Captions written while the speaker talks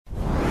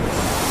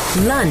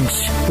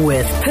Lunch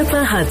with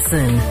Pippa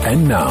Hudson.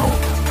 And now,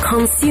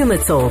 Consumer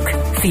Talk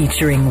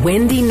featuring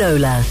Wendy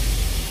Knowler.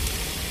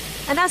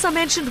 And as I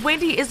mentioned,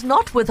 Wendy is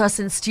not with us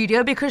in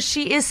studio because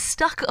she is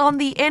stuck on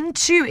the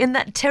N2 in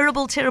that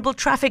terrible, terrible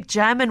traffic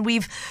jam. And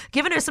we've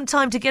given her some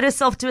time to get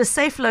herself to a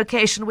safe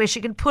location where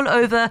she can pull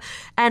over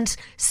and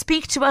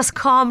speak to us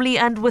calmly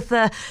and with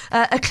a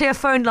clear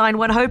phone line,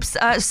 one hopes,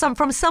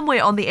 from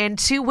somewhere on the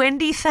N2.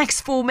 Wendy,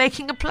 thanks for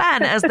making a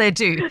plan, as they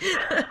do.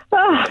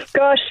 Oh,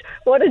 gosh,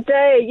 what a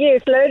day.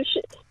 Yes,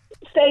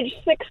 stage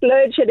 6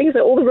 load shedding, so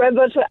all the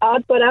robots were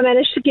out, but I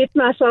managed to get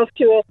myself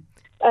to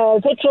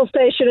a petrol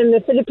station in the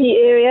Philippi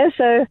area,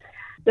 so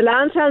the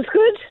line sounds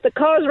good. The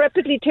car is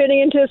rapidly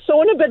turning into a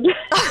sauna, but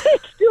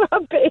let's do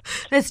our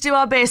best. Let's do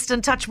our best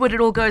and touch wood,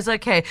 it all goes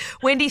okay.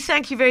 Wendy,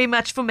 thank you very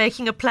much for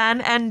making a plan.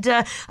 And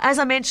as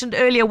I mentioned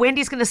earlier,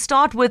 Wendy's going to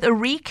start with a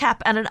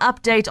recap and an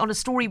update on a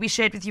story we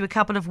shared with you a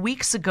couple of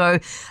weeks ago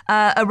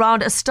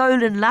around a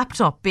stolen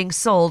laptop being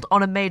sold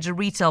on a major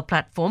retail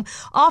platform.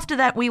 After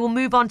that, we will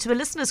move on to a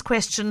listener's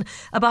question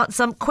about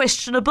some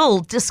questionable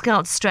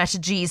discount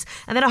strategies.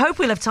 And then I hope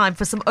we'll have time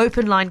for some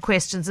open line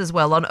questions as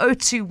well on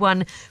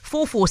 021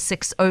 446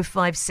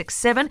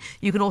 0567.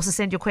 You can also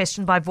send your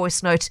question by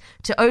voice note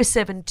to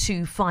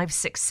 072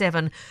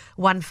 567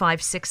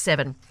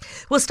 1567.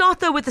 We'll start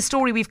though with the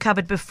story we've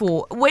covered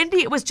before. Wendy,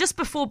 it was just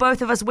before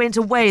both of us went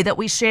away that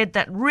we shared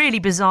that really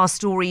bizarre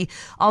story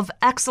of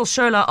Axel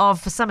Scholler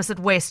of Somerset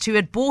West, who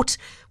had bought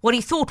what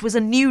he thought was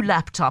a new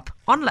laptop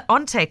on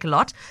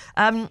Takealot,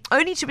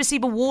 only to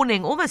receive a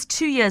warning almost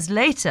 2 years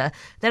later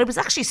that it was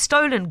actually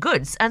stolen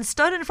goods, and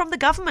stolen from the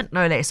government,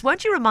 no less.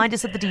 Won't you remind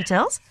us of the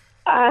details?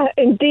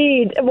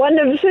 Indeed.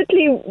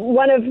 Certainly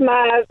one of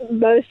my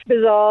most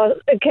bizarre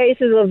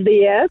cases of the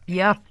year.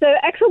 Yeah. So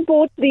Axel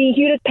bought the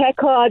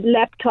Hewlett-Packard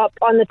laptop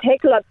on the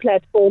Takealot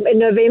platform in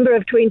November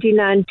of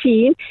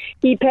 2019.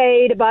 He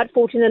paid about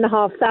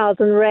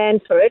 14,500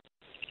 Rand for it.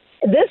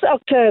 This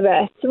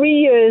October, 3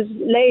 years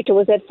later,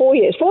 was that 4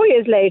 years? 4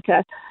 years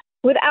later,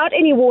 without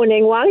any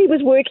warning, while he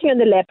was working on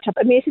the laptop,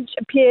 a message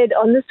appeared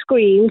on the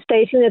screen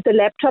stating that the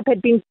laptop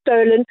had been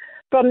stolen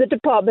from the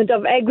Department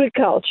of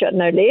Agriculture,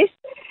 no less.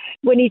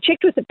 When he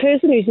checked with the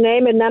person whose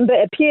name and number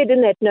appeared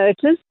in that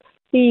notice,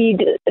 he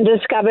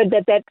discovered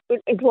that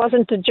it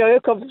wasn't a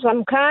joke of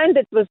some kind.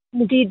 It was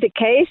indeed the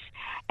case.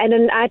 And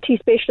an IT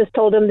specialist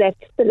told him that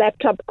the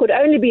laptop could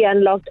only be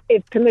unlocked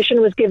if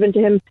permission was given to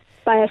him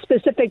by a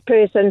specific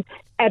person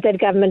at that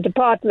government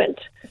department.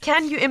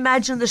 Can you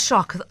imagine the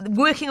shock,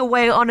 working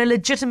away on a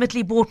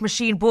legitimately bought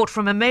machine, bought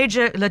from a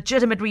major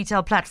legitimate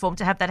retail platform,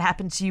 to have that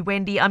happen to you,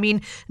 Wendy? I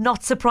mean,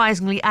 not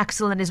surprisingly,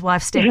 Axel and his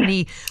wife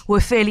Stephanie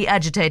were fairly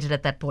agitated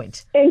at that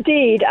point.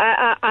 Indeed,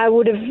 I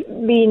would have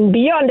been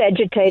beyond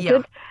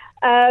agitated.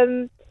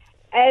 Yeah.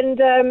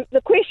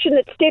 The question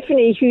that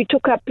Stephanie, who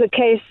took up the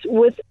case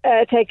with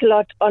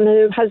Takealot on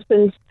her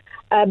husband's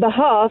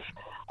behalf,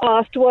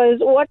 asked was,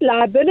 what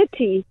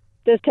liability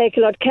does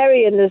Takealot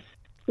carry in this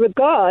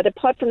regard?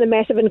 Apart from the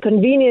massive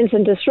inconvenience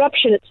and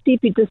disruption, it's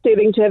deeply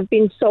disturbing to have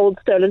been sold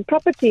stolen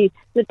property.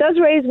 And it does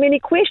raise many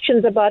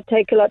questions about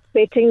Takealot's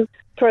vetting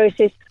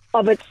process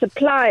of its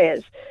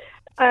suppliers.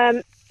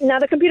 Now,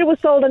 the computer was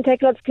sold on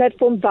Takealot's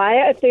platform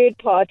via a third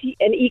party,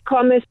 an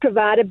e-commerce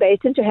provider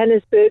based in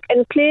Johannesburg,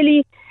 and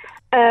clearly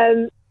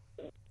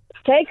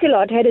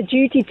Takealot had a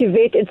duty to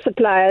vet its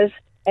suppliers,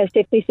 as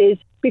Stephanie says,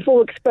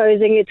 before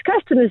exposing its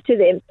customers to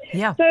them.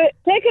 Yeah. So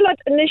Takealot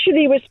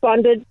initially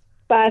responded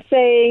by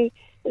saying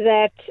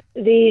that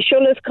the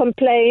Schollers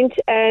complained,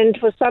 and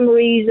for some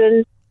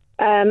reason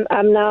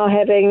I'm now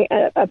having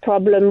a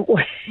problem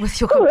with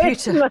your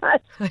computer.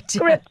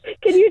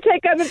 Can you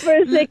take over for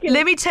a second?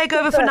 Let me take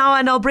over for now,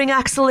 and I'll bring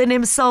Axel in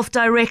himself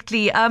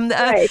directly.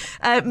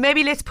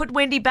 Maybe let's put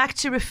Wendy back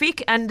to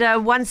Rafiq,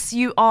 and once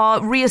you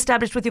are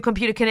re-established with your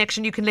computer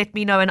connection, you can let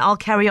me know, and I'll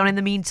carry on in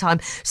the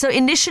meantime. So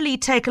initially,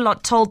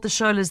 Takealot told the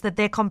Schollers that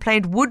their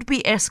complaint would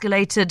be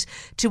escalated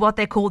to what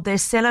they called their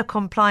seller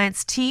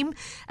compliance team,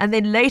 and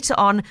then later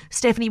on,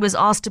 Stephanie was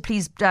asked to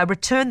please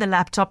return the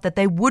laptop, that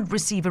they would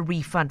receive a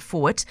refund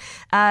for it.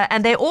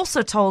 And they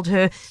also told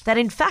her that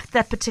in fact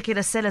that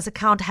particular seller's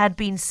account had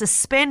been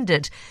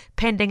suspended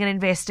pending an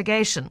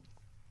investigation.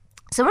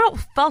 So it all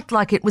felt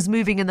like it was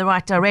moving in the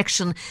right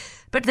direction.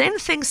 But then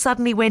things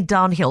suddenly went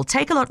downhill.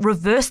 Takealot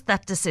reversed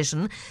that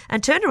decision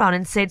and turned around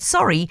and said,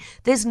 sorry,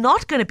 there's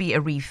not going to be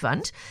a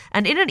refund.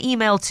 And in an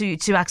email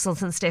to Axel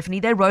and Stephanie,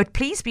 they wrote,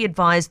 please be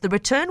advised the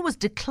return was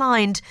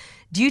declined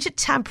due to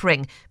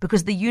tampering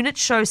because the unit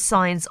shows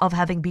signs of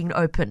having been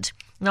opened.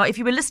 Now, if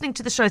you were listening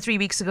to the show 3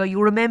 weeks ago,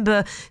 you'll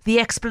remember the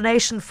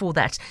explanation for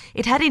that.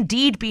 It had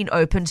indeed been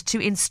opened to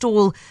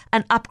install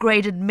an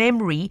upgraded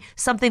memory,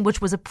 something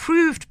which was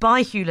approved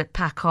by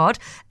Hewlett-Packard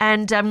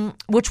and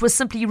which was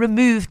simply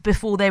removed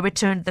before they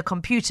returned the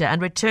computer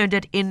and returned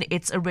it in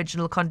its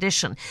original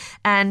condition.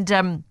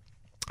 And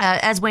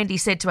As Wendy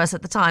said to us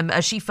at the time,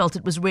 she felt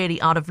it was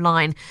really out of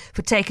line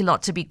for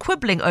Takealot to be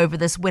quibbling over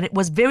this when it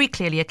was very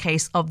clearly a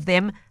case of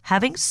them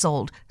having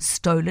sold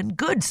stolen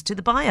goods to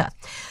the buyer.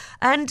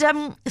 And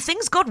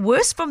things got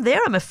worse from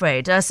there, I'm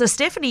afraid. So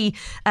Stephanie,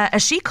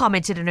 she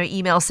commented in her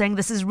email saying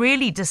this is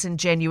really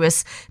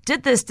disingenuous.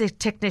 Did this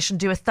technician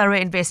do a thorough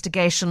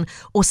investigation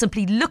or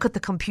simply look at the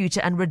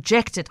computer and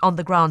reject it on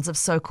the grounds of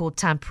so-called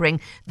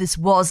tampering? This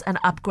was an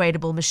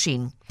upgradable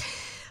machine.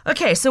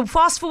 Okay, so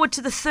fast forward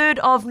to the 3rd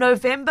of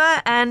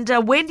November, and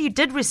Wendy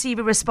did receive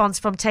a response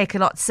from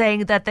Takealot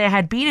saying that they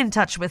had been in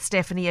touch with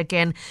Stephanie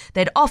again.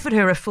 They'd offered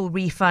her a full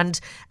refund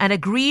and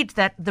agreed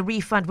that the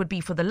refund would be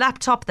for the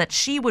laptop, that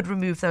she would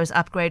remove those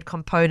upgrade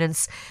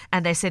components.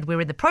 And they said, we're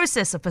in the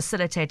process of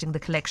facilitating the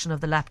collection of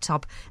the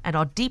laptop and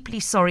are deeply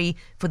sorry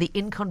for the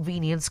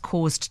inconvenience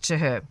caused to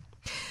her.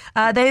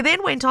 They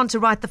then went on to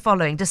write the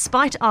following.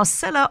 Despite our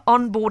seller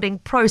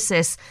onboarding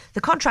process, the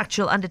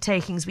contractual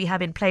undertakings we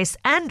have in place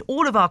and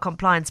all of our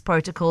compliance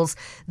protocols,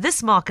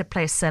 this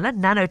marketplace seller,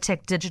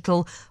 Nanotech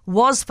Digital,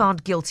 was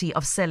found guilty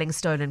of selling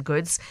stolen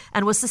goods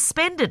and was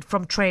suspended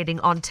from trading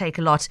on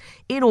Takealot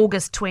in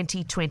August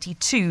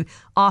 2022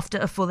 after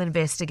a full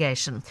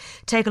investigation.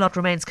 Takealot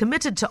remains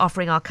committed to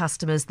offering our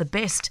customers the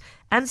best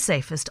and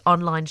safest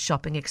online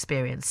shopping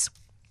experience.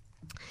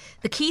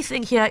 The key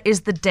thing here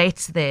is the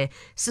dates there.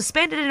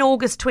 Suspended in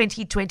August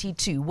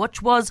 2022,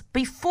 which was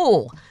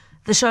before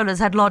the Sholas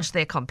had lodged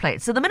their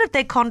complaint. So the minute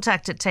they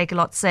contacted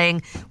Takealot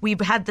saying,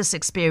 we've had this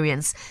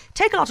experience,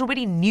 Takealot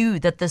already knew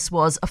that this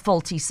was a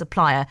faulty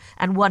supplier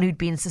and one who'd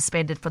been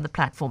suspended from the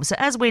platform. So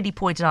as Wendy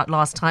pointed out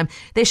last time,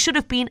 there should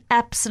have been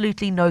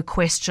absolutely no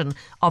question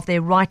of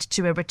their right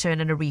to a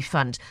return and a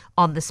refund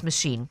on this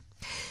machine.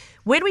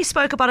 When we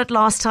spoke about it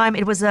last time,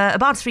 it was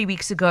about 3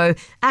 weeks ago,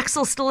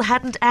 Axel still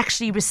hadn't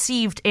actually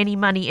received any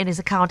money in his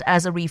account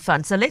as a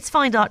refund. So let's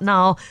find out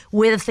now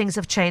whether things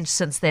have changed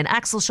since then.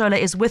 Axel Shola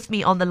is with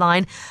me on the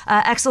line.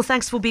 Axel,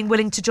 thanks for being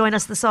willing to join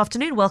us this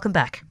afternoon. Welcome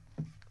back.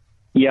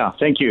 Yeah,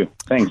 thank you.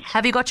 Thanks.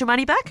 Have you got your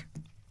money back?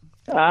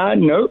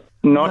 No,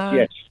 not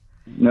yet.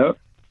 No.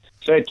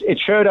 So it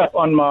showed up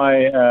on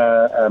my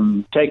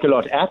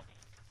Takealot app.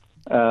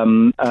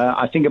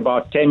 I think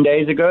about 10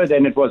 days ago.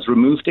 Then it was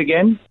removed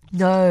again.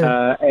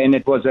 No. And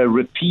it was a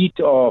repeat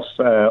of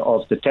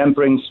the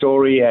tampering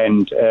story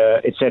and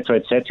et cetera,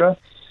 et cetera.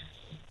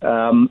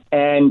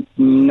 And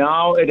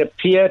now it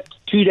appeared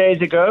 2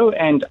 days ago,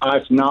 and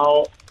I've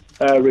now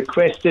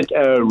requested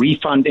a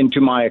refund into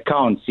my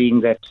account,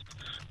 seeing that,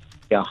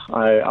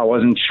 I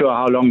wasn't sure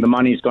how long the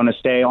money is going to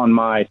stay on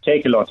my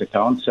Takealot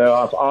account. So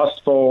I've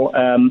asked for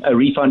a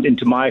refund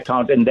into my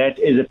account, and that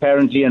is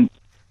apparently in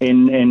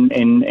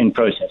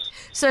process.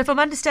 So if I'm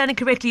understanding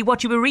correctly,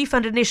 what you were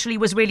refunded initially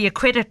was really a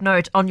credit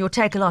note on your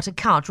Takealot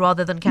account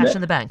rather than cash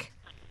in the bank?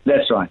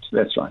 That's right.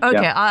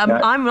 Okay, yeah.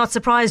 I'm not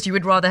surprised you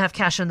would rather have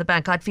cash in the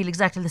bank. I'd feel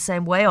exactly the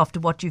same way after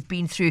what you've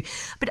been through.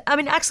 But I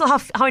mean, Axel,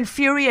 how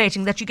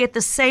infuriating that you get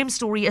the same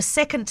story a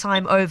second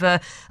time over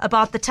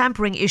about the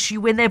tampering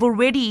issue when they've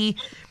already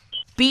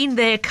been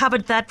there,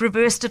 covered that,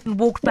 reversed it and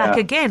walked back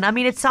again. I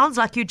mean, it sounds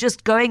like you're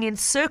just going in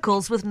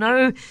circles with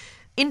no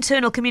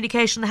internal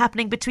communication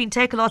happening between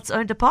Takealot's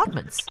own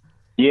departments.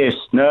 Yes,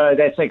 no,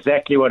 that's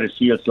exactly what it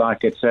feels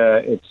like. It's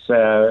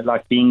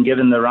like being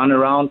given the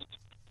runaround.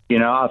 You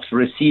know, I've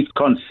received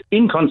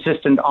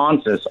inconsistent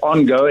answers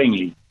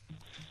ongoingly.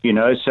 You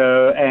know,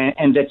 so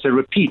and that's a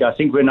repeat. I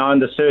think we're now in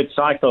the third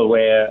cycle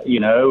where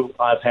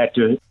I've had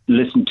to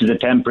listen to the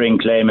tampering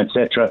claim,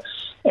 etc.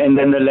 And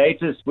then the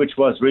latest, which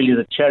was really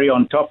the cherry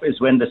on top,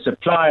 is when the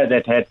supplier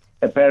that had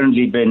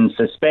apparently been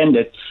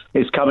suspended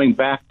is coming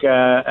back,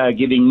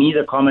 giving me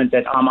the comment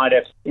that I might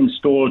have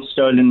installed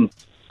stolen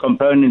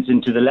components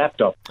into the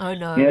laptop. Oh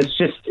no! It's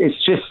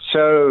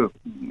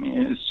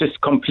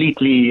just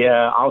completely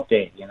out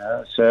there.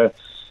 So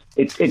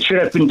it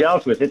should have been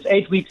dealt with. It's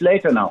 8 weeks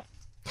later now.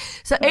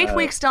 So 8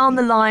 weeks down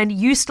the line,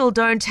 you still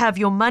don't have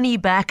your money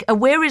back.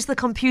 Where is the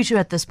computer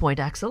at this point,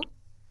 Axel?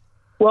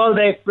 Well,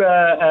 they've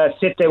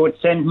said they would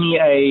send me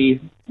a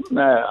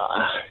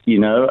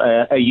unit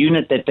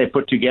that they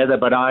put together,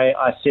 but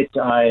I said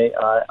I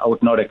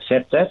would not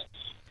accept that,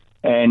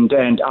 and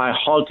I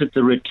halted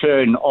the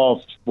return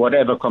of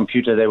whatever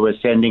computer they were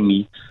sending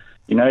me.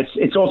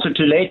 It's also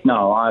too late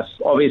now. I've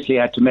obviously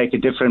had to make a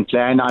different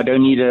plan. I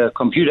don't need a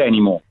computer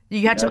anymore.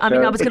 You had to. I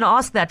was going to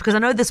ask that because I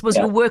know this was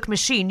your work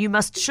machine. You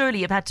must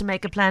surely have had to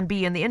make a plan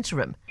B in the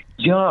interim.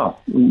 Yeah,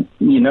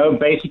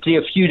 basically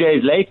a few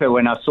days later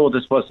when I saw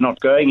this was not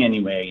going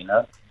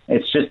anywhere,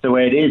 it's just the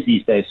way it is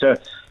these days. So,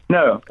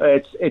 no,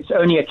 it's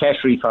only a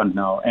cash refund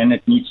now, and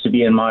it needs to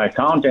be in my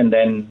account, and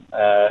then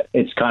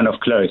it's kind of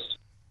closed.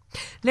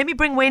 Let me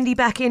bring Wendy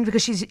back in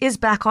because she is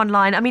back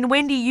online. I mean,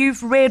 Wendy,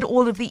 you've read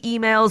all of the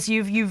emails.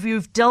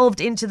 You've delved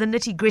into the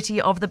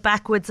nitty-gritty of the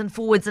backwards and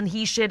forwards and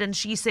he said and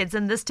she said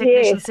and this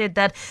technician said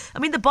that. I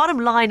mean, the bottom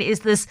line is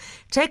this.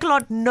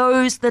 Takealot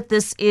knows that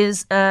this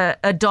is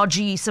a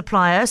dodgy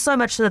supplier, so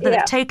much so that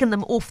they've taken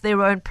them off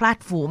their own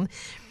platform.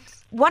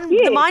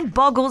 The mind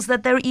boggles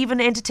that they're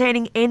even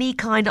entertaining any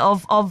kind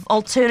of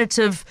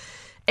alternative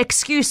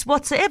excuse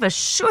whatsoever.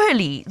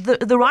 Surely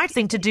the right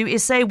thing to do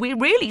is say, we're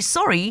really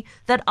sorry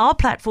that our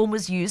platform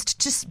was used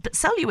to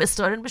sell you a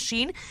stolen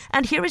machine,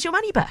 and here is your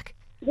money back.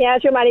 Yeah,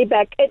 it's your money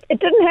back. It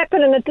didn't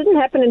happen, and it didn't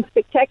happen in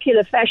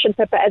spectacular fashion,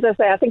 Pippa. As I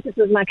say, I think this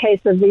was my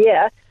case of the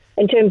year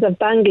in terms of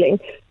bungling,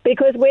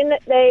 because when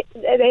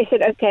they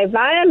said, okay,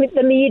 via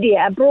the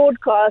media,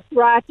 broadcast,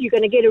 right, you're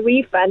going to get a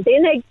refund,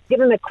 then they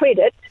give him a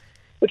credit,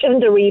 which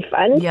isn't a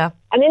refund, yeah,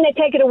 and then they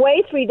take it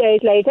away 3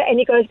 days later, and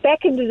he goes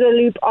back into the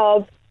loop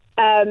of,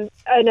 oh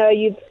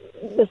no,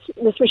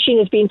 this machine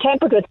has been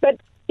tampered with. But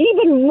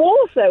even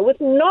more so, with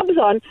knobs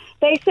on,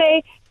 they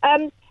say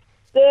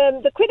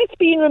the credit's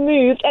been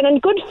removed, and in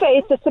good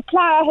faith, the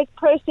supplier has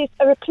processed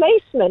a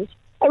replacement,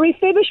 a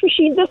refurbished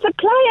machine. The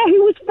supplier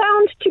who was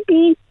found to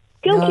be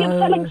guilty of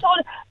selling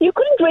stolen, you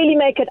couldn't really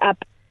make it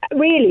up,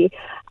 really.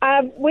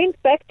 I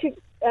went back to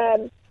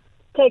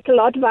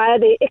Takealot via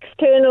the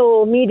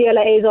external media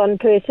liaison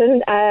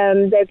person.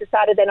 They've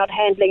decided they're not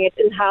handling it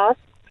in-house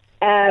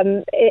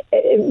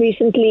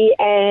recently,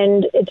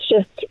 and it's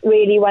just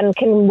really one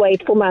can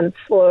wait for months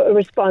for a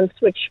response,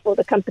 which for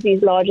the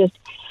company's largest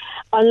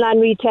online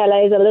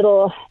retailer is a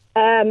little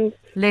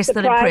less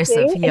than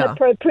impressive,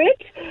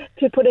 inappropriate,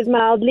 to put it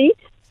mildly.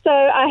 So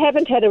I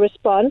haven't had a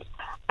response.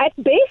 At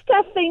best,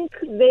 I think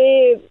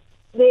the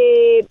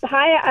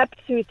higher-ups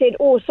who said,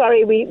 oh,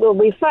 sorry, we will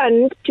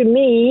refund, to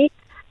me,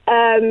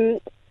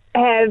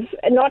 have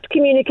not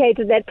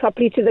communicated that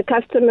properly to the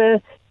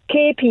customer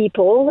care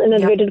people, in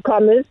inverted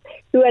commas,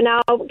 who are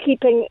now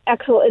keeping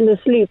Axel in this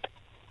loop.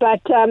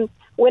 But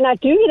when I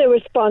do get a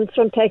response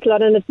from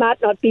Takealot, and it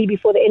might not be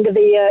before the end of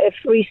the year, if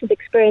recent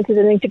experience is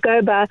anything to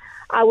go by,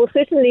 I will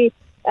certainly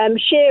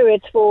share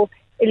it for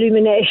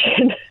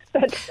illumination.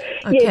 But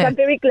yes, I'm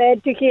very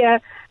glad to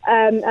hear.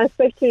 I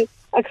spoke to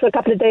Axel a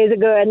couple of days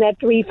ago, and that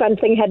refund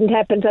thing hadn't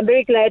happened. So I'm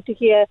very glad to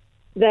hear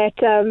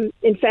that,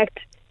 in fact,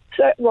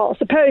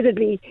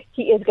 supposedly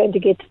he is going to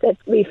get that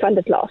refund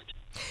at last.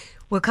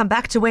 We'll come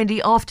back to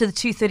Wendy after the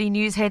 2:30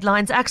 news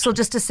headlines. Axel,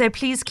 just to say,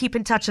 please keep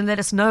in touch and let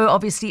us know.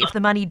 Obviously, if the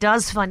money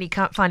does finally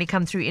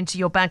come through into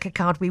your bank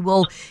account, we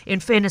will, in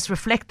fairness,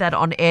 reflect that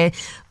on air.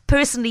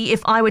 Personally,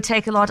 if I would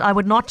Takealot, I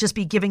would not just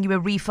be giving you a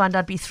refund.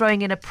 I'd be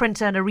throwing in a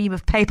printer and a ream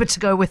of paper to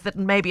go with it,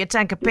 and maybe a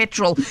tank of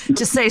petrol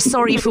to say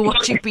sorry for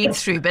what you've been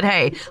through. But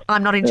hey,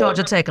 I'm not in charge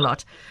of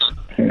Takealot.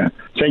 Yeah.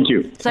 Thank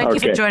you. Thank you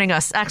for joining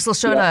us, Axel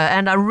Scholler.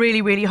 And I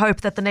really, really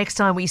hope that the next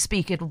time we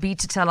speak, it will be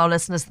to tell our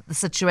listeners that the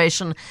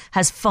situation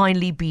has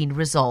finally been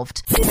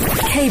resolved.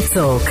 Cape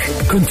Talk.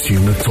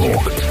 Consumer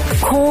Talk.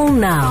 Call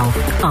now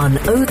on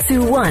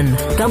 021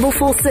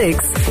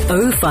 446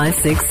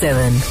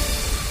 0567.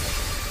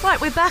 Right,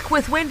 we're back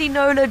with Wendy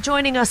Knowler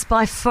joining us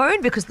by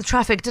phone because the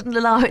traffic didn't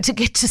allow her to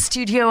get to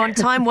studio on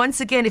time. Once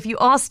again, if you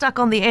are stuck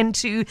on the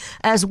N2,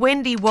 as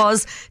Wendy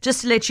was,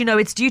 just to let you know,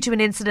 it's due to an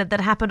incident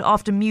that happened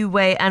after Mew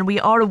Way, and we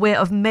are aware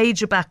of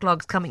major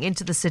backlogs coming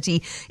into the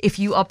city. If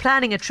you are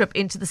planning a trip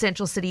into the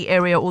central city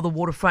area or the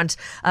waterfront,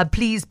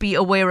 please be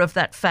aware of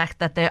that fact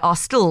that they are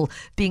still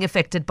being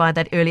affected by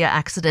that earlier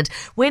accident.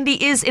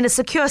 Wendy is in a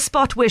secure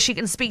spot where she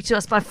can speak to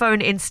us by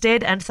phone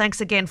instead, and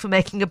thanks again for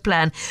making a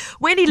plan.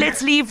 Wendy,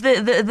 let's leave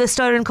the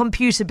stolen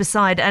computer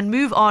beside and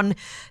move on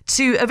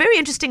to a very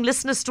interesting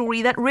listener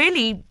story that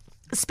really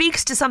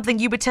speaks to something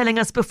you were telling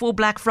us before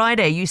Black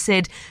Friday. You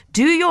said,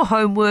 do your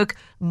homework,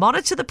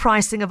 monitor the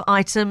pricing of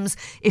items.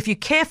 If you're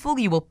careful,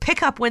 you will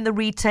pick up when the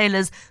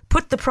retailers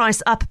put the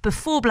price up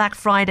before Black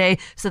Friday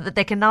so that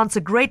they can announce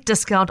a great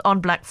discount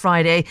on Black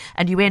Friday,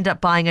 and you end up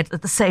buying it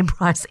at the same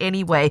price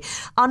anyway.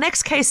 Our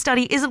next case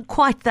study isn't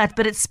quite that,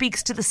 but it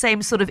speaks to the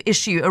same sort of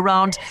issue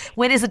around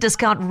when is a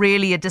discount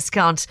really a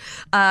discount,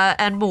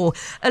 and more.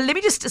 Let me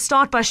just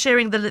start by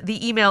sharing the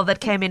email that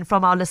came in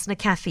from our listener,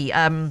 Kathy.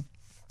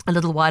 A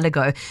little while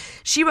ago.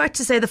 She wrote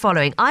to say the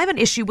following: I have an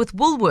issue with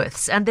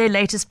Woolworths and their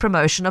latest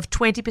promotion of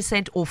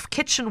 20% off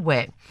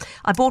kitchenware.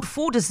 I bought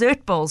 4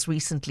 dessert bowls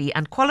recently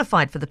and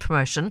qualified for the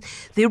promotion.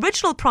 The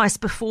original price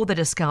before the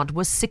discount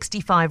was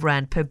 65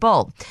 Rand per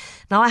bowl.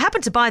 Now, I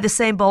happened to buy the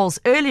same bowls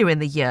earlier in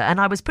the year,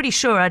 and I was pretty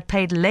sure I'd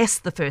paid less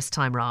the first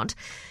time round.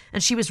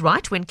 And she was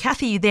right. When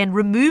Kathy then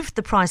removed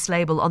the price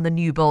label on the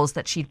new bowls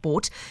that she'd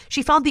bought,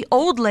 she found the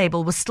old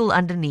label was still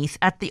underneath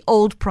at the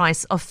old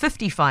price of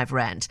 55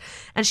 Rand.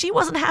 And she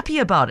wasn't happy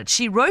about it.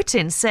 She wrote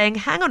in saying,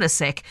 hang on a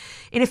sec.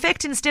 In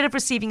effect, instead of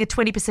receiving a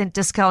 20%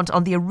 discount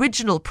on the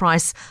original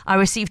price, I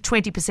received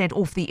 20%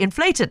 off the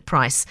inflated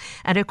price.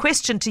 And her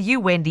question to you,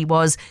 Wendy,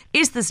 was,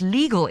 is this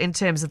legal in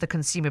terms of the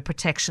Consumer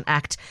Protection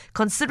Act,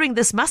 considering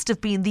this must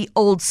have been the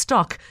old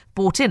stock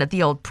bought in at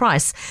the old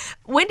price?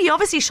 Wendy,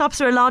 obviously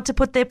shops are allowed to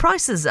put their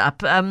prices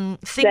up.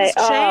 Things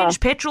change,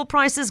 petrol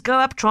prices go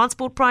up,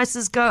 transport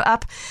prices go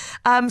up.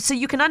 So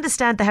you can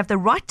understand they have the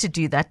right to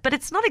do that, but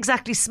it's not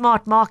exactly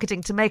smart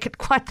marketing to make it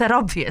quite that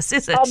obvious,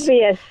 is it?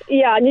 Obvious,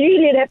 yeah. And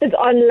usually it happens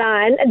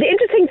online. And the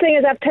interesting thing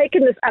is I've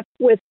taken this up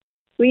with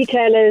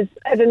retailers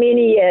over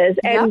many years,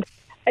 and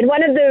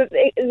one of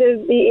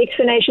the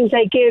explanations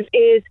they give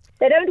is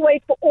they don't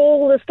wait for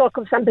all the stock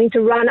of something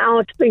to run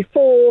out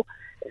before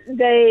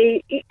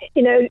they,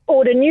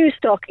 order new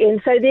stock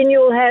in. So then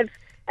you'll have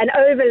an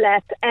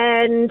overlap,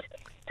 and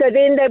so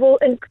then they will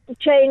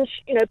change,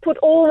 put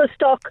all the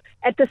stock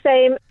at the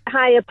same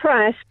higher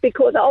price,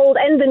 because the old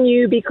and the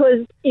new,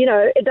 because,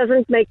 it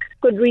doesn't make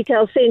good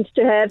retail sense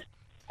to have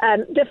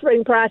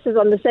differing prices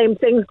on the same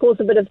things, cause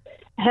a bit of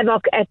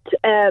havoc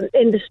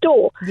in the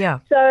store. Yeah.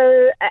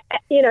 So,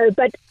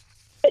 but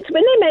it's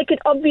when they make it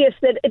obvious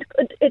that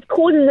it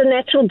causes a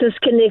natural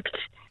disconnect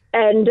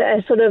and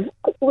sort of,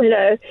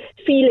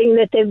 feeling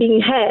that they're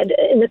being had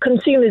in the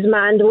consumer's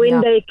mind,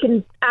 when they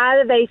can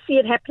either they see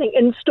it happening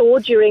in store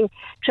during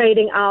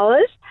trading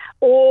hours,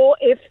 or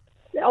if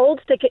the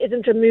old sticker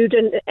isn't removed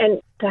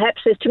and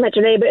perhaps there's too much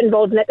labour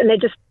involved in it, and they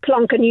just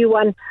plonk a new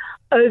one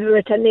over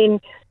it, and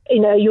then,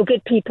 you'll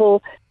get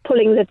people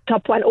pulling the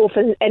top one off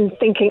and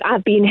thinking,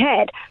 I've been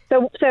had.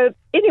 So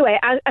anyway,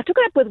 I took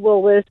it up with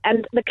Woolworths,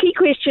 and the key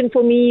question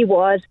for me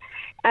was,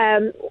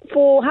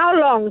 for how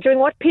long, during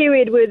what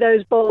period were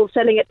those bowls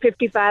selling at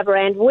 55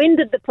 Rand? When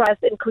did the price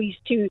increase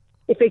to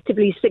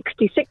effectively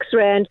 66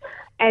 Rand?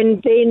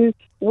 And then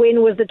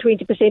when was the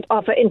 20%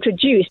 offer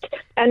introduced?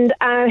 And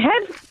I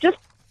have just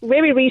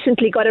very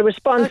recently got a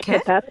response,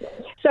 Pippa.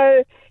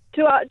 So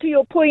to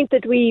your point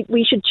that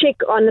we should check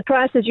on the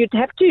prices, you'd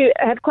have to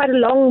have quite a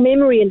long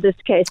memory in this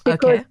case,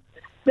 because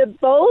the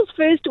bowls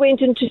first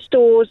went into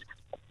stores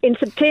in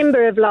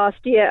September of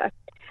last year,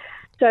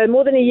 so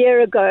more than a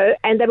year ago,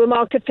 and they were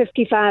marked at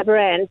 55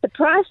 Rand. The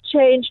price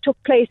change took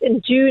place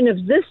in June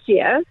of this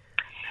year,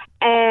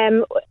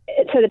 so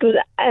it was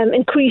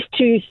increased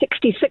to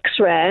 66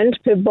 Rand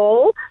per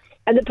bowl,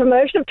 and the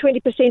promotion of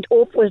 20%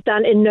 off was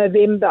done in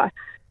November.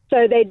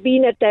 So they'd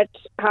been at that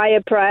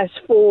higher price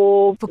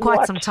for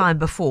quite some time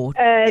before.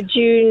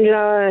 June,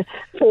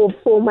 for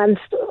 4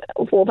 months,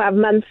 4 or 5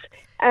 months.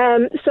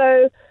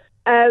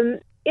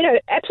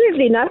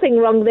 Absolutely nothing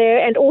wrong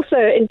there. And also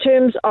in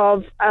terms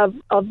of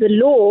the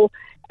law,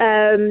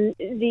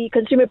 the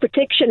Consumer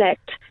Protection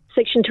Act,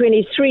 Section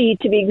 23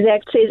 to be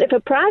exact, says if a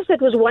price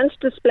that was once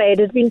displayed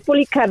has been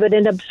fully covered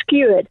and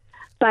obscured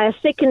by a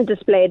second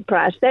displayed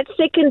price, that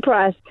second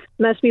price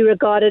must be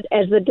regarded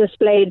as the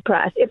displayed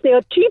price. If there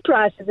are two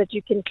prices that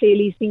you can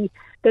clearly see,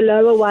 the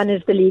lower one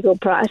is the legal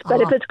price. But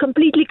if it's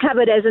completely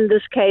covered, as in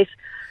this case,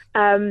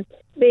 then,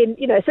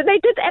 so they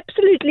did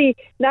absolutely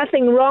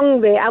nothing wrong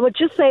there. I would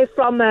just say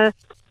from a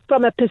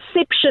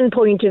perception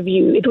point of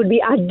view, it would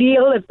be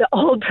ideal if the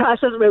old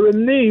prices were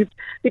removed,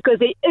 because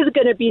there is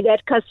going to be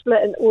that customer,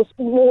 and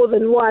more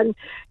than one,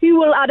 who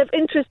will out of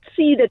interest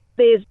see that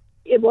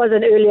it was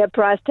an earlier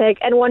price tag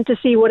and want to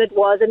see what it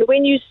was. And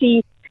when you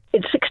see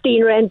it's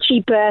 16 Rand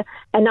cheaper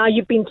and now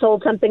you've been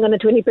sold something on a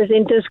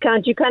 20%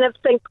 discount, you kind of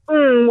think,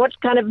 what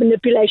kind of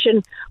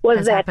manipulation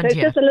was that? So it's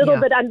just a little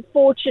bit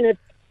unfortunate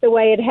the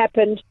way it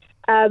happened.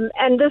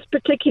 And this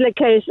particular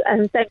case,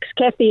 and thanks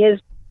Kathy,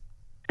 it's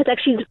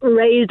actually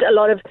raised a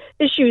lot of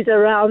issues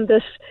around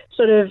this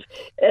sort of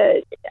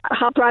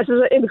how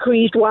prices are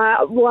increased.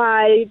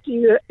 Why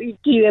do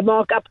you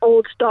mark up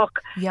old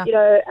stock? Yeah.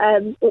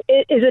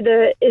 Is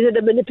it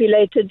a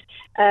manipulated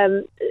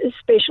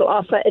special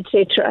offer,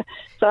 etc.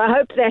 So I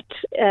hope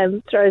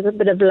that throws a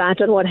bit of light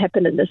on what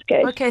happened in this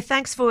case. Okay,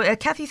 thanks for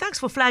Kathy. Thanks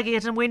for flagging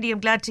it, and Wendy, I'm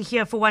glad to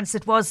hear for once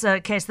it was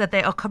a case that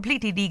they are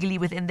completely legally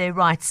within their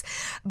rights.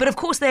 But of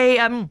course they.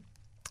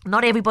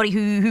 Not everybody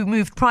who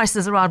moved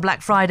prices around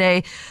Black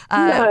Friday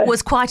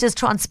was quite as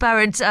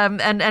transparent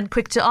and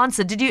quick to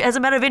answer. Did you, as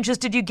a matter of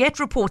interest, did you get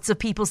reports of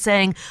people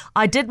saying,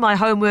 I did my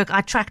homework,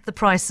 I tracked the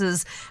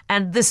prices,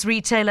 and this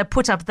retailer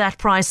put up that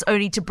price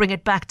only to bring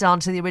it back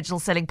down to the original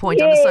selling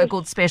point on the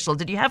so-called special?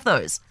 Did you have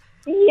those?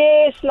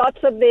 Yes,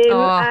 lots of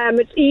them.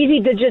 It's easy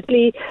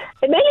digitally.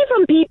 And mainly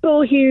from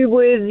people who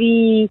were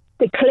the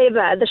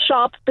clever, the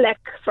sharp Black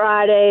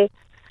Friday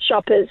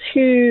shoppers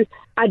who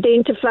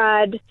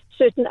identified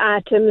certain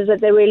items that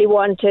they really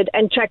wanted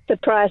and tracked the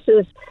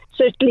prices,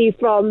 certainly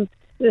from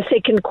the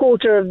second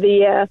quarter of the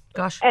year,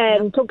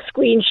 took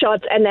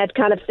screenshots and that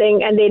kind of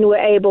thing, and then were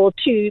able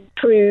to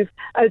prove,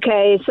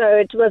 okay, so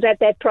it was at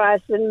that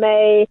price in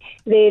May,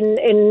 then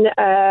in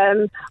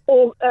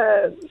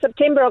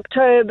September,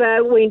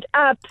 October went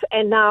up,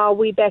 and now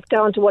we back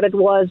down to what it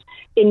was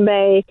in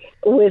May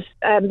with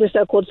the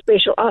so-called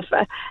special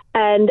offer.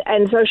 And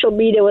social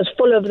media was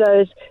full of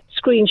those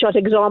screenshot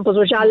examples,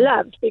 which I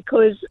loved,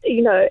 because,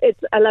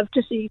 I love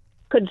to see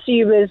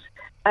consumers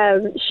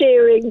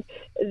sharing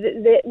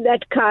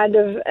that kind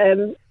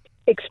of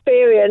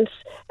experience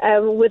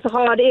with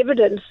hard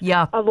evidence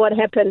of what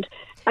happened.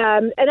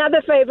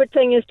 Another favorite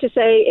thing is to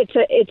say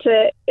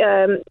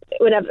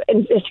when I've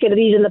investigated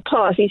these in the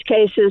past, these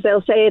cases,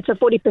 they'll say it's a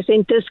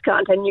 40%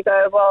 discount, and you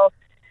go, well,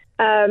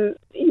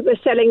 you were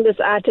selling this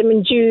item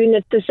in June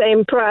at the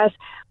same price.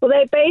 Well,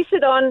 they base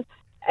it on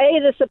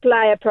the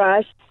supplier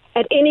price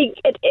at any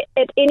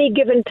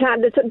given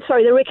time.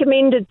 The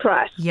recommended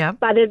price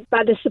by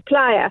the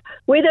supplier.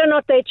 Whether or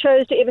not they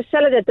chose to ever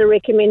sell it at the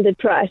recommended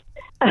price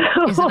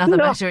is another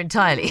matter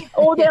entirely.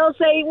 Or they'll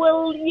say,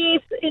 well,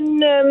 yes,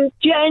 in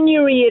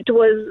January it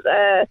was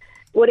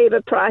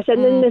whatever price,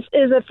 and then this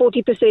is a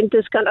 40%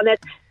 discount on that,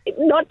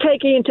 not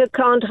taking into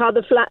account how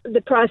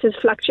the prices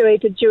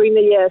fluctuated during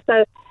the year.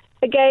 So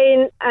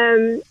again,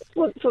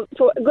 for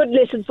a good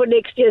lesson for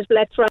next year's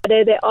Black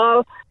Friday, there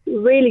are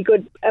really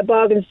good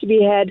bargains to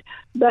be had,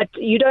 but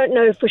you don't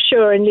know for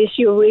sure unless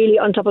you're really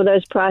on top of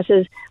those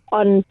prices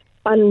on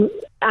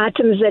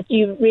items that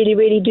you really,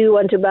 really do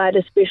want to buy at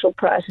a special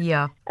price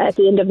at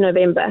the end of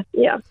November.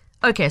 Yeah.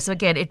 Okay, so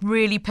again, it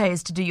really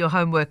pays to do your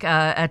homework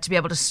to be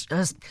able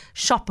to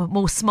shop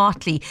more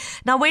smartly.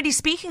 Now, Wendy,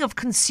 speaking of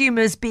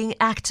consumers being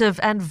active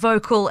and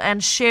vocal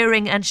and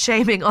sharing and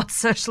shaming on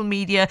social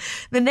media,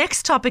 the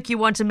next topic you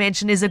want to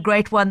mention is a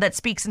great one that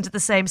speaks into the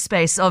same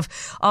space of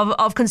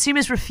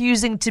consumers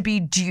refusing to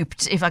be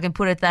duped, if I can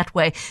put it that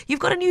way.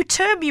 You've got a new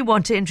term you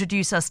want to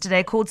introduce us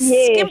today called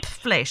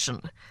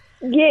skimpflation.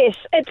 Yes,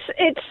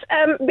 it's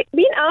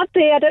been out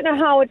there. I don't know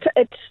how it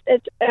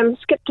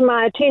skipped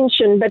my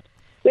attention, but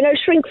we know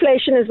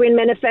shrinkflation is when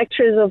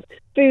manufacturers of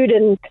food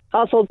and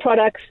household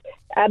products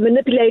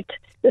manipulate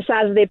the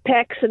size of their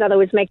packs, in other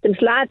words, make them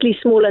slightly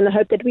smaller in the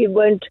hope that we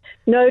won't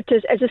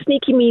notice, as a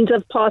sneaky means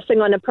of passing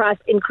on a price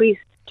increase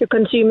to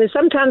consumers.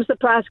 Sometimes the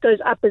price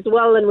goes up as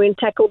well, and when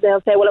tackled,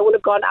 they'll say, well, it would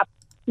have gone up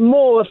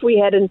more if we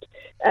hadn't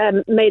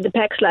made the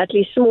pack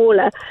slightly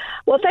smaller.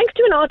 Well, thanks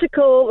to an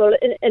article or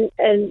an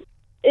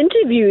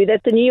interview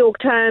that the New York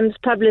Times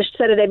published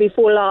Saturday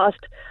before last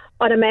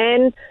on a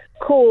man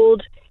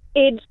called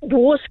Ed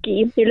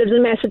Dworsky, who lives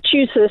in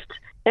Massachusetts.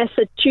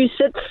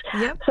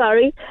 Yep.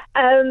 Sorry.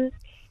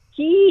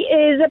 He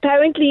is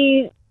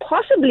apparently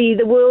possibly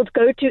the world's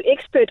go-to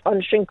expert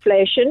on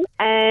shrinkflation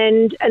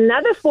and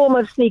another form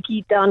of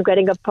sneaky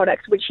downgrading of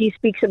products, which he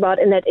speaks about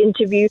in that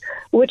interview,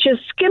 which is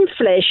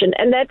skimpflation.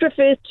 And that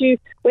refers to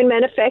when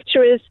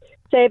manufacturers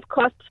save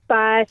costs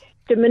by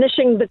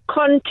diminishing the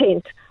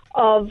content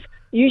of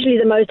usually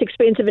the most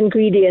expensive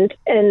ingredient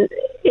in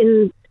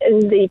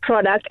the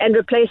product and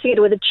replacing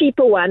it with a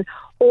cheaper one,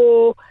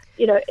 or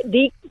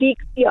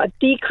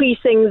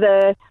decreasing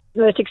the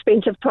most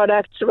expensive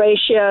products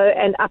ratio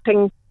and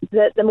upping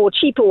the more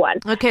cheaper one.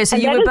 Okay, so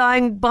you were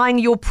buying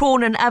your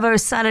prawn and avo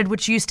salad,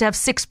 which used to have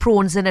 6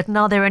 prawns in it.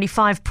 Now there are only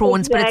 5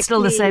 prawns, but it's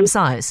still the same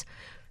size,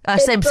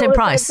 same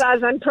price. Same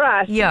size and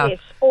price. Yeah. Yes.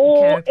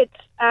 Or it's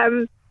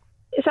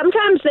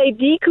sometimes they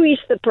decrease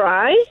the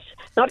price,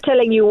 not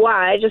telling you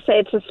why, just say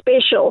it's a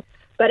special,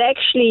 but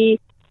actually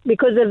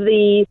because of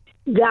the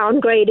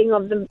downgrading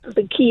of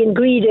the key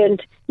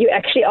ingredient, you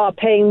actually are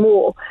paying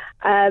more.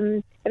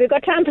 Have you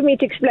got time for me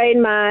to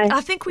explain my?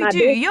 I think we do.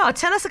 Yeah,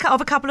 tell us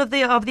of a couple of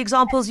the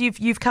examples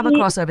you've come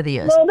across over the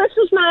years. Well, this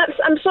was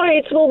I'm sorry,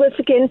 it's all this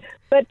again,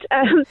 but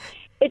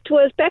it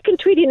was back in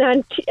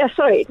 2019.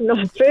 Sorry,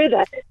 not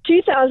further.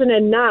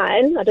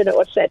 2009. I don't know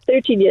what's that.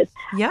 13 years.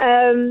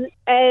 Yeah.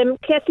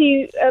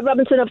 Kathy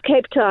Robinson of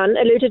Cape Town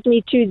alerted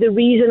me to the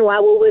reason why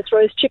Woolworths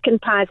roast chicken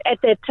pies at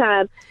that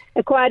time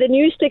acquired a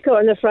new sticker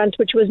on the front,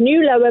 which was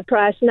new lower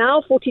price,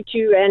 now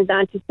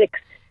 42.96,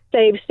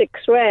 save 6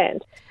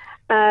 rand.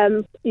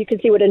 You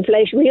can see what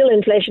real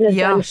inflation has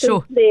done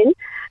since then.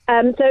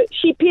 So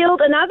she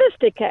peeled another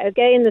sticker,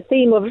 again the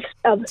theme of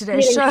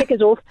peeling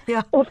stickers off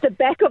the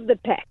back of the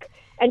pack.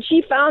 And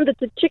she found that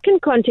the chicken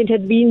content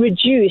had been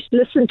reduced,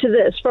 listen to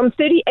this, from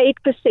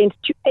 38%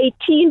 to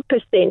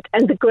 18%.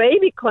 And the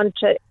gravy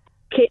content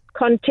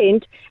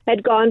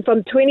had gone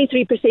from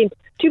 23%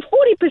 to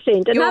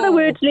 40%. In other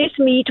words, less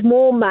meat,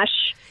 more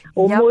mush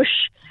or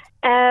mush.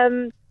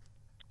 And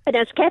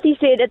as Kathy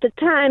said, at the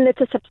time,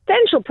 that's a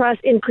substantial price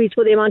increase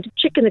for the amount of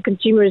chicken the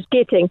consumer is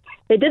getting.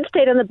 They did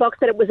state on the box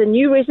that it was a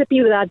new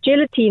recipe without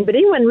gelatine, but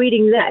anyone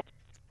reading that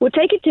would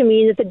take it to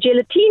mean that the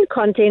gelatine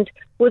content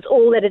was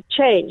all that had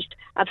changed.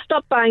 I've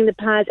stopped buying the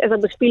pies as I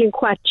was feeling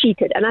quite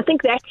cheated. And I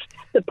think that's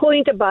the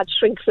point about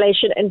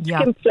shrinkflation and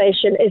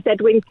skimpflation, is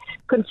that when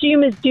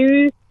consumers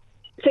do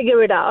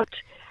figure it out,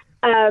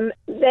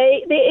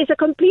 there is a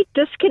complete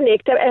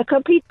disconnect, a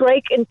complete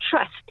break in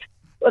trust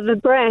of the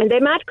brand. They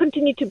might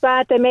continue to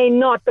buy it, they may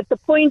not, but the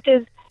point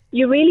is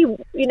you really,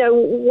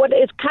 what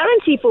is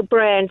currency for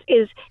brands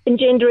is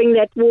engendering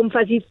that warm,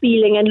 fuzzy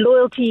feeling and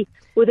loyalty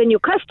within your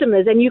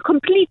customers, and you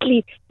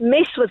completely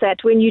mess with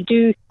that when you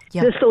do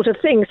this sort of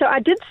thing. So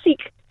I did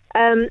seek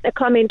a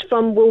comment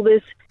from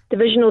Woolworths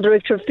Divisional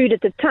Director of Food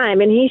at the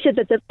time, and he said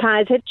that the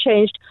pies had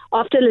changed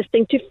after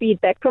listening to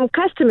feedback from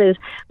customers.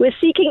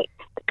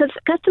 Because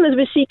customers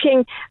were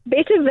seeking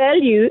better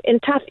value in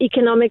tough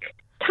economic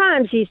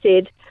times, he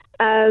said.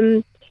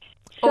 I'm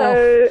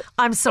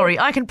sorry.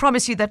 I can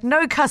promise you that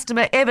no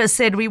customer ever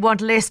said we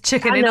want less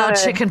chicken in our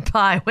chicken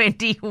pie,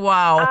 Wendy.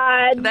 Wow.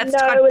 That's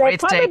quite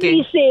breathtaking. They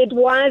probably said,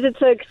 why is it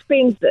so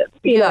expensive?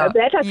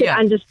 That I can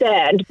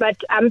understand.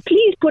 But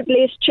please put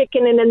less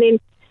chicken in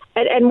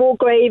and more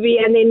gravy,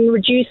 and then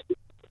reduce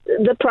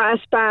the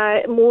price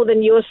by more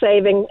than you're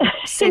saving.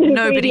 Said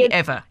nobody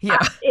ever.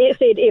 Yeah.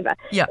 Said ever.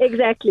 Yeah.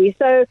 Exactly.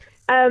 So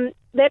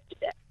that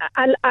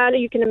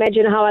you can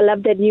imagine how I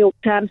love that New York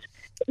Times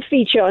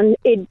feature on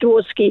Ed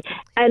Dworsky,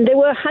 and there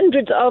were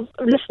hundreds of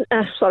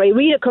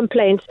reader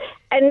complaints,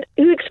 and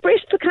who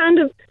expressed the kind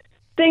of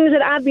things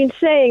that I've been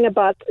saying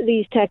about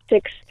these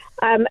tactics,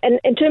 and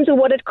in terms of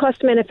what it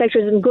costs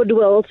manufacturers in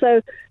goodwill.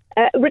 So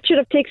Richard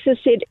of Texas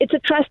said it's a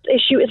trust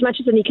issue as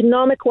much as an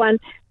economic one.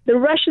 The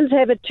Russians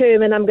have a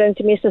term, and I'm going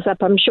to mess this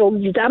up, I'm sure,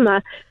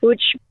 zdama,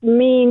 which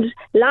means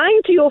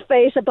lying to your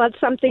face about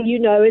something you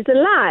know is a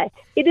lie.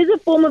 It is a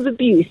form of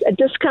abuse. A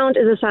discount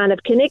is a sign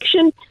of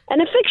connection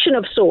and affection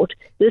of sort.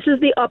 This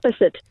is the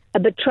opposite, a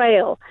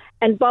betrayal.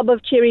 And Bob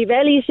of Cherry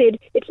Valley said,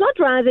 it's not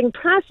rising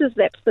prices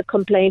that's the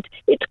complaint,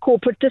 it's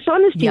corporate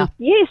dishonesty. Yeah.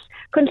 Yes,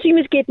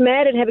 consumers get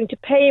mad at having to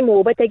pay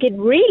more, but they get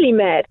really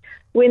mad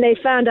when they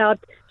found out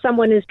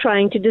someone is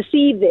trying to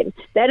deceive them.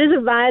 That is a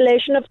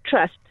violation of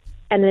trust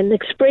and an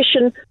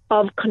expression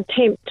of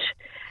contempt.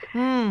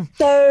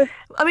 So,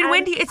 I mean,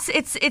 Wendy, it's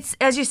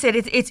as you said,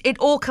 it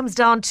all comes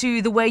down to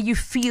the way you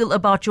feel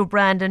about your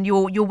brand and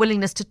your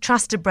willingness to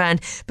trust a brand.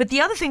 But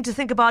the other thing to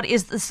think about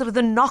is the sort of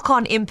the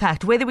knock-on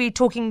impact, whether we're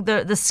talking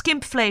the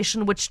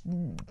skimpflation, which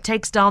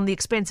takes down the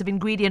expensive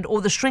ingredient,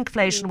 or the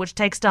shrinkflation, which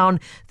takes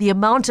down the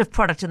amount of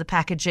product in the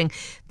packaging.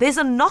 There's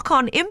a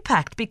knock-on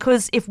impact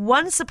because if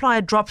one supplier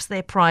drops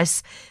their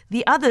price,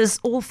 the others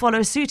all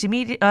follow suit,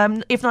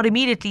 if not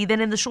immediately, then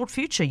in the short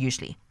future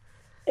usually.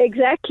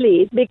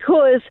 Exactly,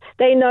 because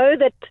they know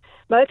that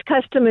most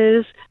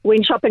customers,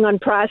 when shopping on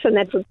price, and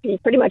that would be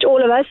pretty much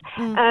all of us,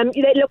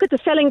 they look at the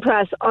selling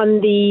price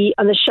on the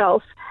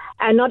shelf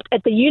and not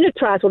at the unit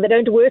price, or they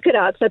don't work it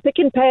out. So Pick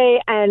n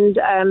Pay and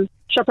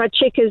ShopRite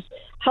Checkers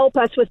help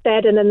us with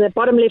that, and in the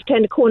bottom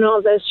left-hand corner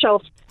of those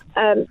shelf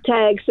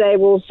tags, they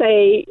will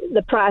say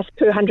the price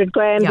per 100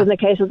 grams in the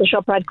case of the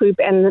ShopRite group,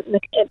 and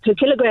per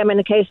kilogram in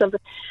the case of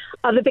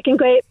the Pick n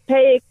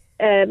Pay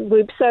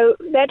group. So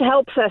that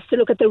helps us to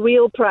look at the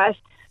real price.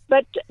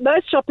 But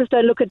most shoppers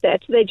don't look at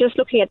that. They're just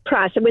looking at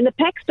price. And when the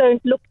packs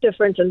don't look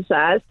different in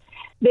size,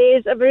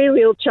 there's a very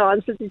real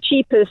chance that the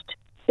cheapest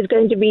is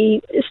going to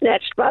be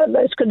snatched by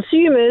most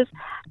consumers,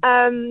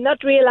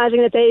 not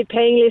realizing that they're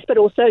paying less but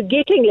also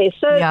getting less.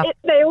 So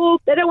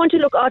they don't want to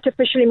look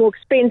artificially more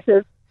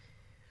expensive.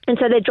 And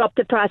so they dropped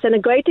the price. And a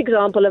great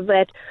example of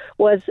that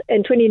was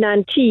in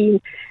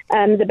 2019,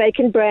 the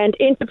bacon brand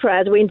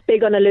Enterprise went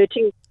big on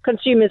alerting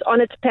consumers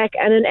on its pack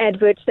and in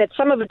adverts that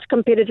some of its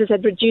competitors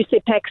had reduced their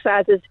pack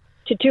sizes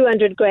to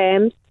 200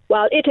 grams,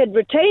 while it had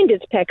retained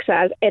its pack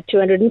size at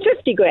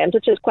 250 grams,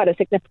 which is quite a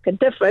significant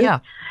difference. Yeah.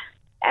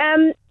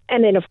 And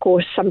then, of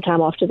course,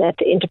 sometime after that,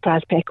 the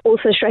Enterprise pack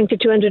also shrank to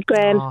 200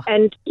 grams,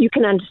 and you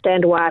can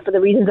understand why, for the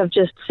reasons I've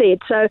just said.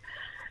 So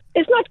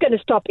it's not going to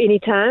stop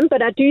anytime,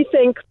 but I do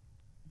think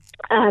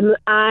I'm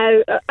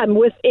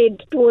with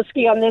Ed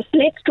Dworsky on this.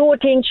 Let's draw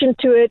attention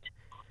to it.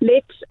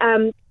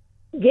 Let's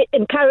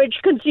encourage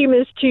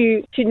consumers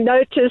to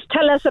notice.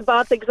 Tell us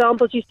about the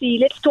examples you see.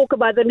 Let's talk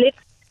about them.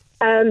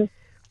 Let's,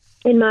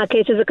 in my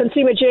case, as a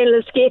consumer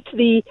journalist,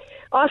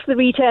 ask the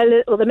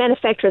retailers, or the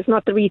manufacturers,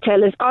 not the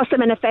retailers, ask the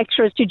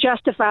manufacturers to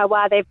justify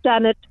why they've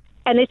done it.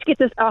 And let's get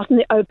this out in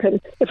the open.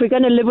 If we're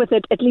going to live with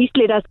it, at least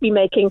let us be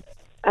making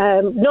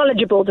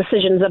knowledgeable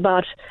decisions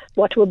about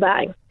what we're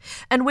buying.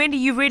 And Wendy,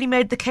 you really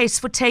made the case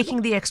for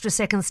taking the extra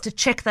seconds to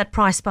check that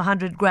price per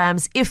 100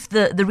 grams if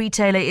the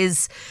retailer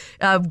is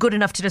good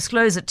enough to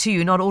disclose it to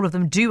you. Not all of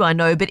them do, I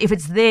know, but if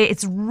it's there,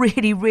 it's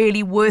really,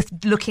 really worth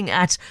looking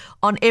at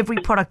on every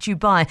product you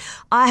buy.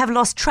 I have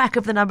lost track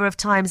of the number of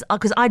times,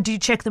 because I do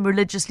check them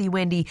religiously,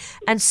 Wendy,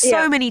 and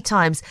so many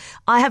times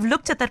I have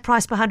looked at that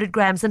price per 100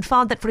 grams and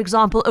found that, for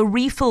example, a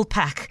refill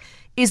pack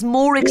is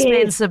more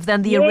expensive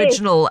than the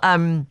original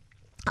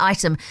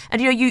item.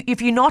 And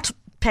if you're not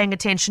paying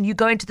attention, you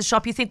go into the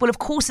shop, you think, well, of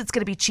course it's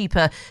going to be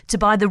cheaper to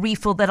buy the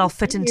refill that I'll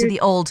fit into the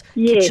old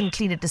kitchen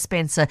cleaner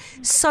dispenser.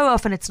 So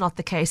often it's not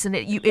the case, and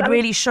it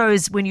really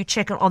shows when you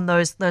check on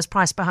those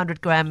price per 100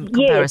 gram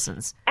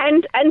comparisons.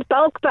 And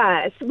bulk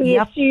buys, we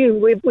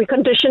assume, we're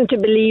conditioned to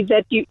believe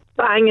that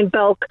buying in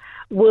bulk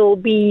will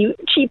be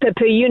cheaper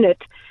per unit.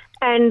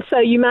 And so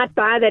you might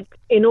buy that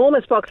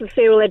enormous box of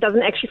cereal that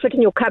doesn't actually fit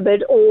in your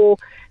cupboard, or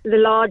the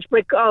large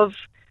brick of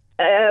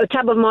a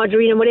tub of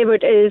margarine and whatever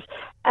it is,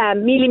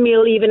 mealy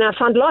meal even. I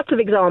found lots of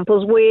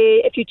examples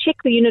where if you check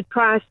the unit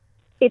price,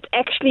 it's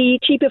actually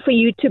cheaper for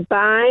you to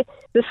buy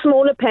the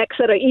smaller packs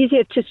that are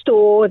easier to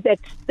store, that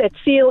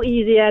seal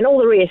easier, and all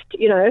the rest,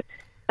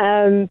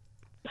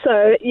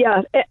 So,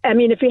 I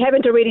mean, if you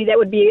haven't already, that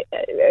would be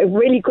a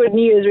really good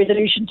New Year's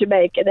resolution to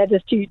make, and that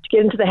is to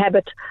get into the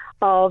habit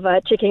of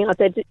checking out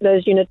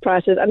those unit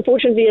prices.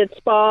 Unfortunately, at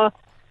Spar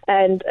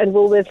and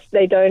Woolworths,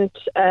 they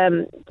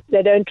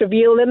don't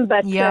reveal them,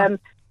 but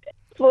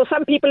for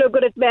some people who are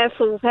good at maths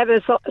or have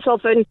a cell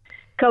phone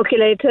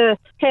calculator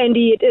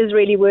handy, it is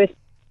really worth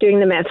doing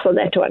the maths on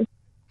that one.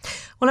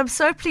 Well, I'm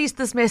so pleased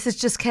this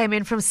message just came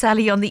in from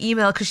Sally on the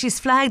email, because she's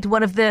flagged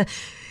one of the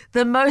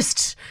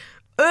most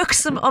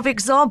irksome of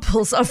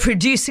examples of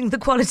reducing the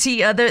quality,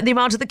 the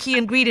amount of the key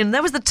ingredient. And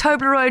that was the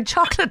Toblerone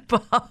chocolate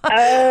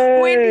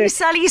bar. When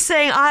Sally's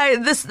saying,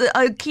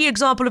 a key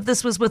example of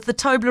this was with the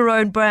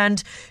Toblerone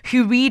brand,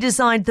 who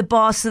redesigned the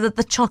bar so that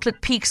the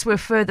chocolate peaks were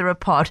further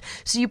apart.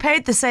 So you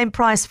paid the same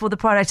price for the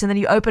product, and then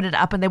you open it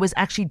up and there was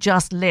actually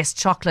just less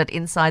chocolate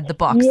inside the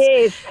box.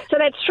 Yes, so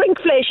that's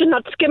shrinkflation,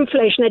 not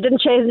skimflation. They didn't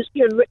change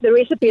the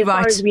recipe as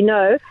far as we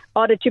know,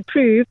 harder to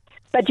prove.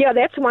 But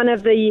that's one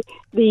of the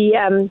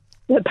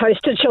the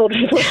poster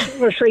children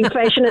for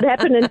shrinkflation. It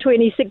happened in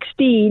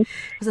 2016.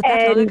 Was it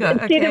that long ago?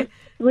 Instead of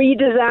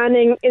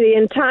redesigning the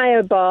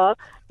entire bar,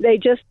 they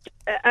just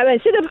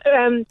instead of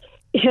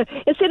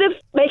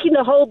making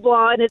the whole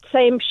bar in its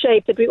same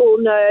shape that we all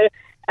know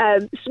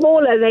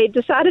smaller, they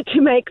decided to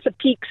make the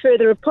peaks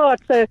further apart.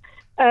 So,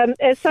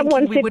 as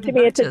someone said to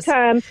me at the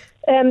time,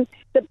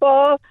 the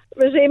bar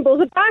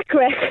resembles a bike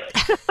rack.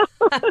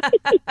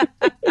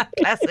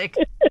 Classic.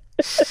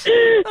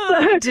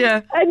 Oh,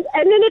 dear. And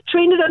then it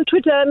trended on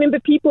Twitter. I remember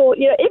people,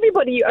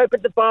 everybody who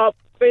opened the bar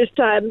first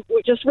time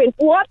just went,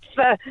 what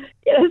the,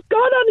 has gone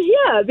on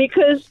here?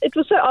 Because it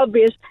was so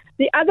obvious.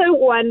 The other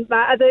one,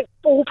 my other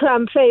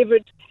all-time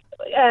favorite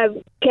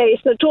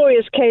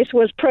notorious case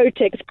was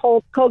Protex,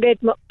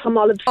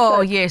 Colgate-Palmolive.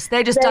 Oh, yes.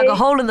 They just dug a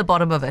hole in the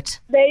bottom of it.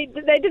 They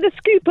did a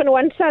scoop on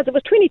one side. It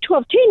was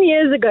 2012, 10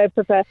 years ago,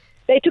 Pippa.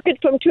 They took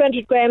it from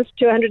 200 grams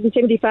to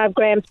 175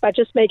 grams by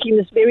just making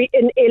this very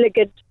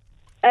inelegant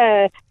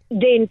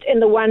dent in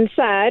the one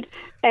side.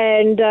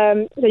 And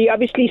so you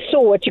obviously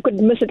saw it. You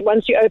couldn't miss it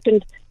once you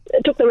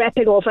took the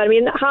wrapping off. I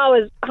mean, how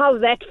is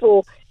that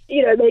for,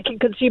 making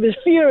consumers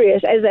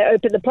furious as they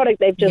open the product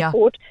they've just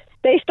bought?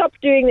 They stopped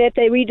doing that.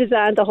 They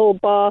redesigned the whole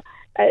bar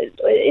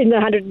in the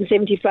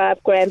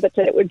 175 gram, but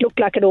so it would look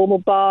like a normal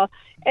bar.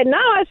 And now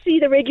I see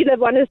the regular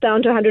one is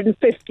down to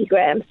 150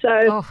 grams.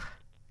 So,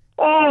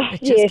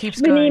 it just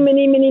keeps going.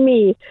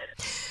 Mini.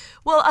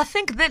 Well, I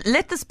think that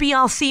let this be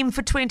our theme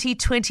for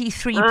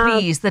 2023,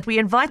 please, that we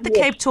invite the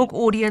Cape Talk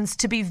audience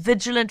to be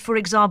vigilant for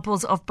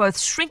examples of both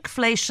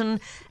shrinkflation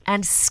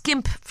and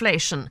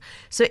skimpflation.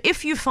 So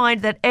if you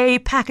find that A,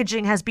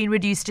 packaging has been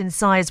reduced in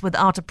size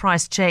without a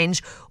price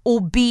change,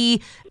 or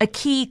B, a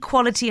key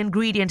quality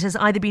ingredient has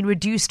either been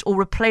reduced or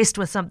replaced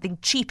with something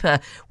cheaper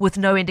with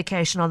no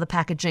indication on the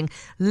packaging,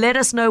 let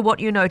us know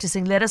what you're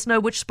noticing. Let us know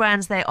which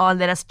brands they are.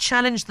 Let us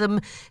challenge them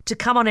to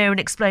come on air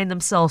and explain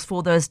themselves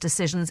for those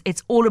decisions.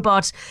 It's all about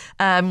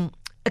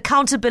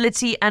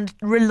accountability and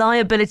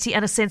reliability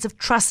and a sense of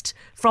trust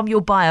from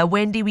your buyer.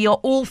 Wendy, we are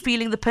all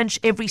feeling the pinch.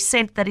 Every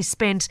cent that is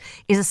spent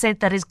is a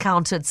cent that is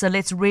counted. So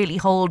let's really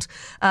hold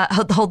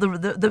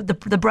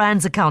the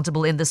brands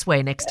accountable in this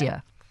way next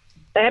year.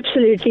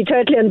 Absolutely,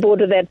 totally on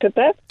board with that,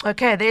 Pippa.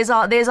 Okay, there's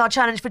our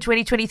challenge for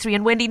 2023.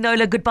 And Wendy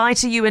Knowler, goodbye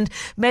to you, and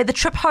may the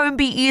trip home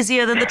be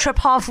easier than the trip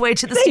halfway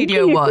to the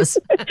studio was.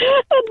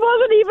 It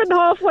wasn't even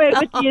halfway,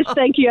 but yes,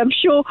 thank you. I'm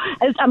sure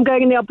I'm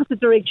going in the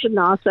opposite direction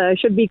now, so it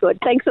should be good.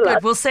 Thanks a lot.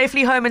 Good. We'll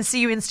safely home and see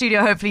you in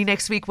studio hopefully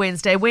next week,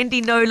 Wednesday.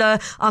 Wendy Knowler,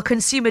 our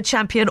consumer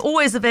champion,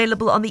 always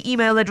available on the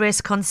email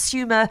address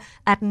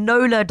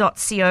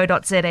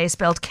consumer@knowler.co.za,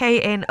 spelled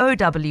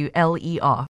KNOWLER.